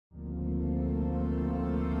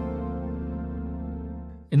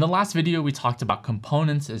In the last video, we talked about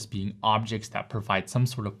components as being objects that provide some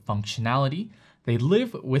sort of functionality. They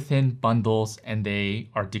live within bundles and they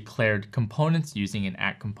are declared components using an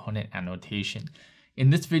 @component annotation.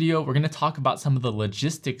 In this video, we're going to talk about some of the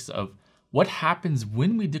logistics of what happens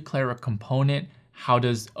when we declare a component, how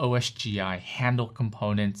does OSGI handle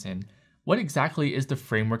components, and what exactly is the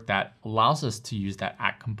framework that allows us to use that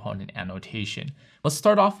 @component annotation. Let's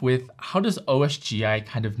start off with how does OSGI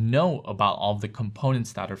kind of know about all of the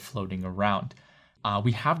components that are floating around?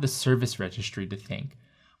 We have the service registry to thank.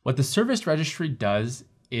 What the service registry does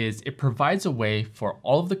is it provides a way for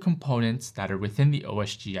all of the components that are within the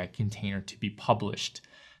OSGI container to be published.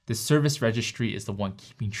 The service registry is the one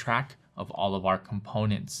keeping track of all of our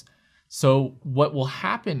components. So what will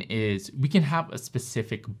happen is we can have a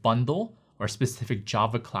specific bundle or a specific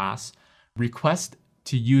Java class request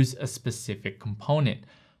to use a specific component.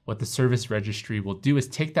 What the service registry will do is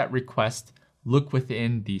take that request, look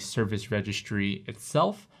within the service registry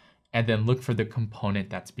itself, and then look for the component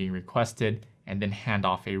that's being requested, and then hand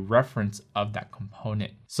off a reference of that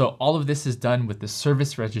component. So all of this is done with the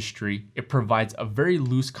service registry. It provides a very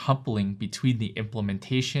loose coupling between the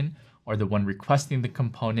implementation, or the one requesting the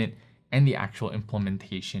component, and the actual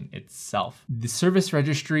implementation itself. The service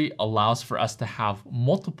registry allows for us to have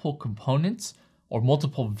multiple components or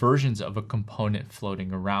multiple versions of a component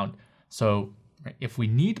floating around. So if we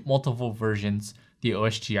need multiple versions, the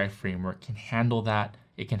OSGI framework can handle that.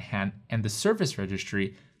 And the service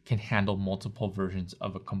registry can handle multiple versions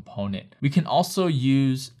of a component. We can also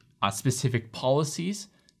use specific policies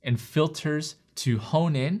and filters to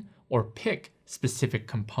hone in or pick specific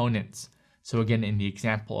components. So again, in the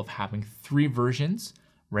example of having 3 versions,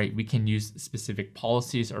 right, we can use specific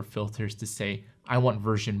policies or filters to say, I want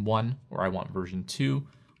version 1, or I want version 2,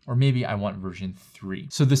 or maybe I want version 3.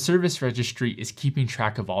 So the service registry is keeping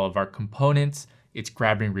track of all of our components. It's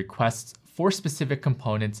grabbing requests for specific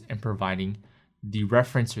components and providing the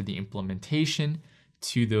reference or the implementation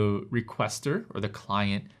to the requester or the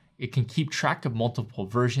client. It can keep track of multiple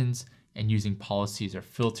versions, and using policies or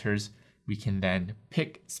filters, we can then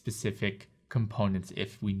pick specific components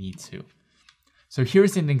if we need to. So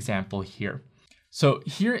here's an example here. So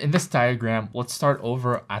here in this diagram, let's start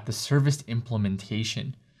over at the service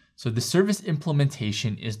implementation. So the service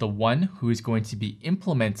implementation is the one who is going to be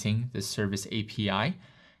implementing the service API.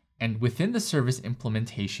 And within the service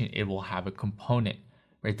implementation, it will have a component,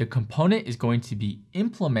 right? The component is going to be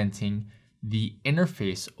implementing the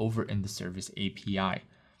interface over in the service API.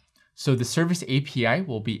 So the service API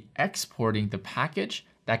will be exporting the package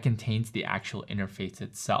that contains the actual interface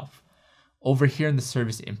itself. Over here in the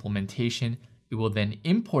service implementation, it will then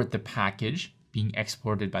import the package being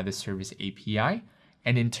exported by the service API.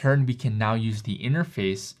 And in turn, we can now use the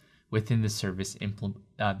interface within the service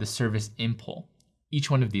impl. Each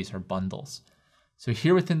one of these are bundles. So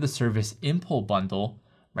here within the service impl bundle,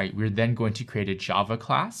 right, we're then going to create a Java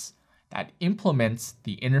class that implements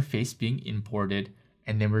the interface being imported.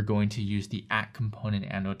 And then we're going to use the @component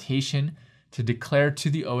annotation to declare to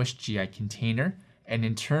the OSGI container, and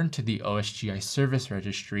in turn to the OSGI service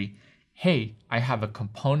registry, hey, I have a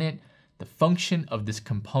component. The function of this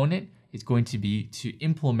component is going to be to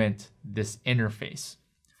implement this interface.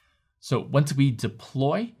 So once we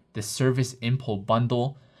deploy the service impl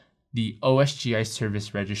bundle, the OSGI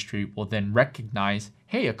service registry will then recognize,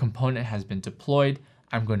 hey, a component has been deployed.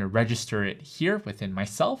 I'm going to register it here within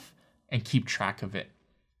myself and keep track of it.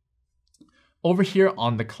 Over here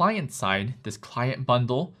on the client side, this client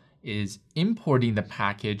bundle is importing the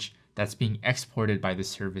package that's being exported by the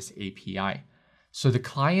service API. So the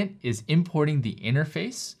client is importing the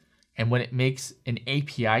interface, and when it makes an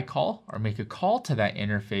API call or make a call to that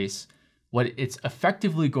interface, what it's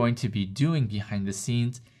effectively going to be doing behind the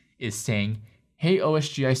scenes is saying, hey,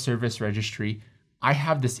 OSGI service registry, I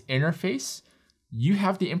have this interface. You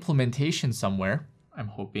have the implementation somewhere, I'm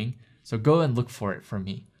hoping, so go and look for it for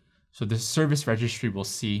me. So the service registry will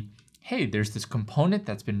see, hey, there's this component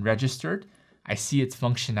that's been registered. I see its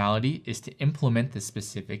functionality is to implement this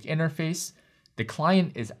specific interface. The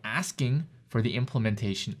client is asking for the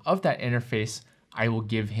implementation of that interface. I will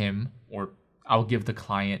give him, or I'll give the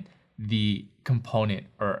client the component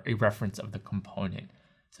or a reference of the component.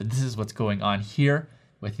 So this is what's going on here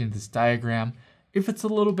within this diagram. If it's a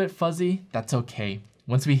little bit fuzzy, that's okay.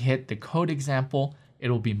 Once we hit the code example,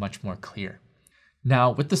 it'll be much more clear.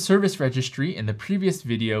 Now, with the service registry, in the previous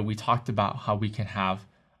video, we talked about how we can have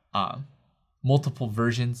multiple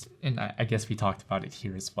versions, and I guess we talked about it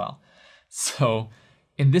here as well. So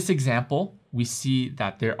in this example, we see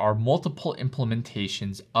that there are multiple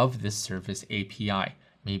implementations of this service API,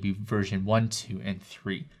 maybe version 1, 2, and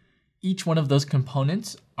 3. Each one of those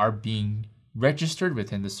components are being registered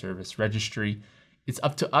within the service registry. It's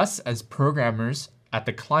up to us as programmers at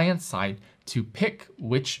the client side to pick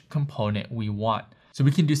which component we want. So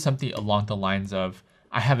we can do something along the lines of,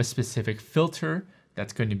 I have a specific filter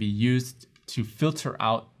that's going to be used to filter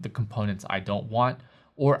out the components I don't want,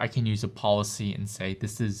 or I can use a policy and say,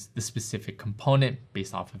 this is the specific component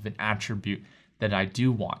based off of an attribute that I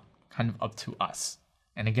do want, kind of up to us.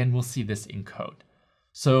 And again, we'll see this in code.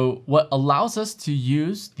 So what allows us to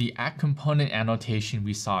use the @component annotation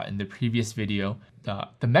we saw in the previous video,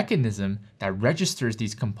 the mechanism that registers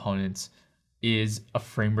these components is a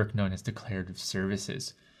framework known as Declarative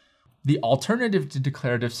Services. The alternative to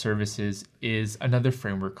Declarative Services is another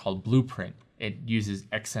framework called Blueprint. It uses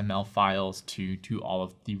XML files to do all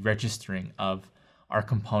of the registering of our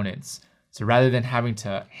components. So rather than having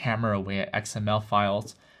to hammer away at XML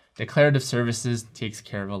files, Declarative Services takes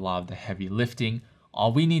care of a lot of the heavy lifting.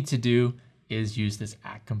 All we need to do is use this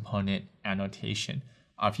 @component annotation.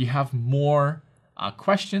 If you have more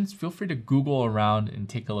questions, feel free to Google around and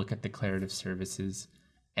take a look at Declarative Services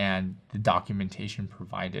and the documentation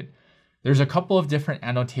provided. There's a couple of different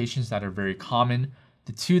annotations that are very common.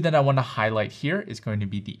 The two that I want to highlight here is going to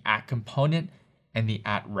be the @component and the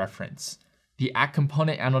 @reference. The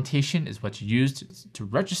 @component annotation is what's used to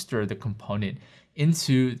register the component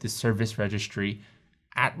into the service registry.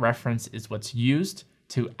 @reference is what's used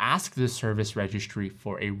to ask the service registry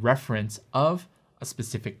for a reference of a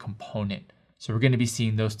specific component. So we're going to be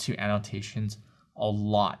seeing those two annotations a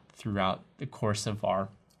lot throughout the course of our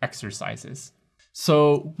exercises.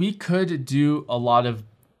 So we could do a lot of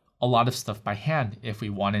stuff by hand if we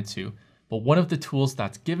wanted to, but one of the tools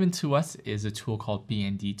that's given to us is a tool called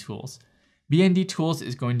BND Tools. BND Tools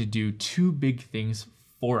is going to do two big things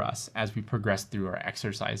for us as we progress through our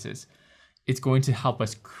exercises. It's going to help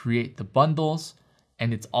us create the bundles,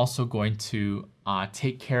 and it's also going to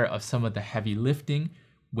take care of some of the heavy lifting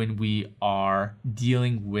when we are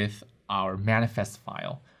dealing with our manifest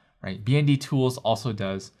file, right? BND Tools also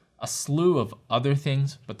does a slew of other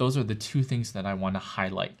things, but those are the two things that I want to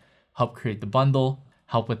highlight. Help create the bundle,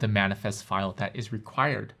 help with the manifest file that is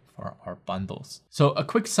required for our bundles. So a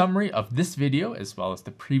quick summary of this video as well as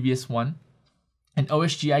the previous one. An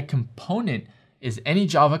OSGI component is any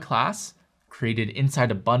Java class created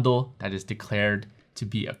inside a bundle that is declared to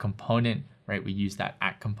be a component, right? We use that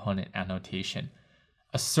 @component annotation.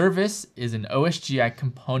 A service is an OSGI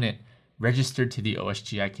component registered to the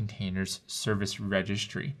OSGI container's service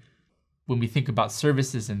registry. When we think about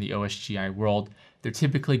services in the OSGI world, they're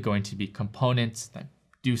typically going to be components that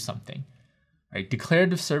do something, right?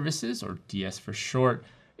 Declarative Services, or DS for short,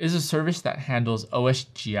 is a service that handles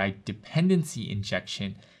OSGI dependency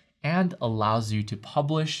injection and allows you to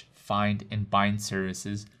publish, find, and bind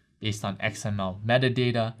services based on XML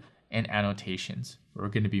metadata and annotations. We're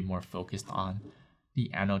going to be more focused on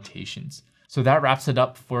the annotations. So that wraps it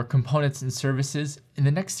up for components and services. In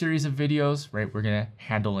the next series of videos, right, we're going to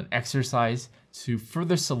handle an exercise to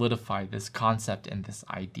further solidify this concept and this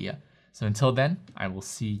idea. So until then, I will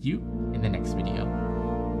see you in the next video.